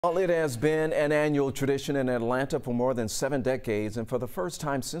Well, it has been an annual tradition in Atlanta for more than 7 decades, and for the first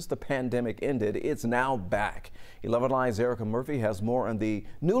time since the pandemic ended, it's now back. 11 Live's Erica Murphy has more on the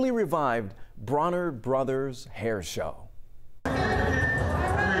newly revived Bronner Bros hair show.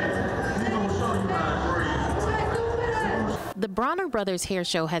 The Bronner Brothers hair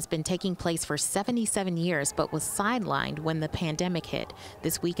show has been taking place for 77 years, but was sidelined when the pandemic hit.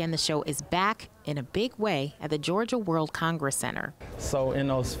 This weekend, the show is back in a big way at the Georgia World Congress Center. So in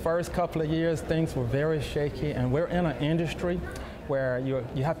those first couple of years, things were very shaky, and we're in an industry where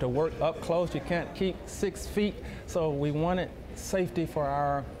you have to work up close. You can't keep 6 feet. So we wanted safety for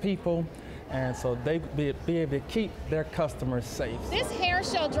our people, and so they be able to keep their customers safe. This hair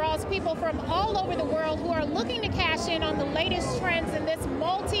show draws people from all over the world who are looking to cash in on the latest trends in this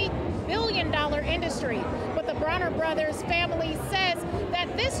multi-billion-dollar industry. But the Bronner Brothers family says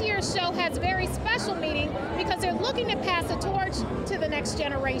that this year's show has very special meaning because they're looking to pass the torch to the next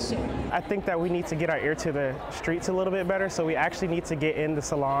generation. I think that we need to get our ear to the streets a little bit better, so we actually need to get in the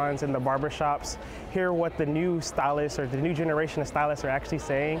salons and the barbershops, hear what the new stylists or the new generation of stylists are actually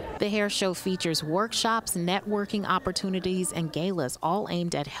saying. The hair show features workshops, networking opportunities, and galas, all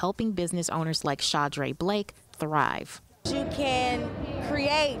aimed at helping business owners like Shadre Blake thrive. You can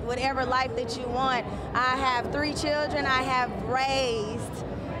create whatever life that you want. I have 3 children I have raised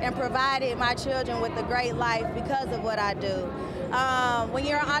and provided my children with a great life because of what I do. When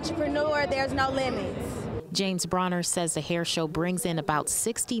you're an entrepreneur, there's no limits. James Bronner says the hair show brings in about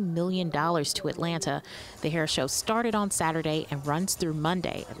 $60 million to Atlanta. The hair show started on Saturday and runs through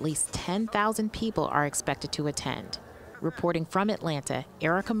Monday. At least 10,000 people are expected to attend. Reporting from Atlanta,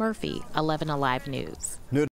 Erica Murphy, 11 Alive News.